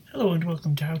Hello and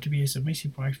welcome to How to Be a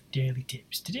Submissive Wife Daily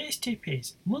Tips. Today's tip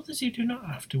is, mothers who do not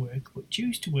have to work but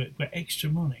choose to work for extra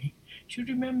money should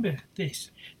remember this.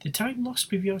 The time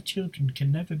lost with your children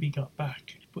can never be got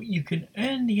back, but you can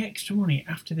earn the extra money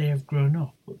after they have grown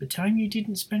up, but the time you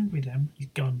didn't spend with them is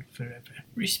gone forever.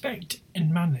 Respect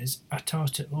and manners are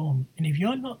taught at home, and if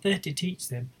you're not there to teach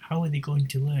them, how are they going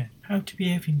to learn how to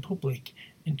behave in public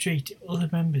and treat other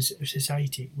members of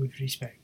society with respect?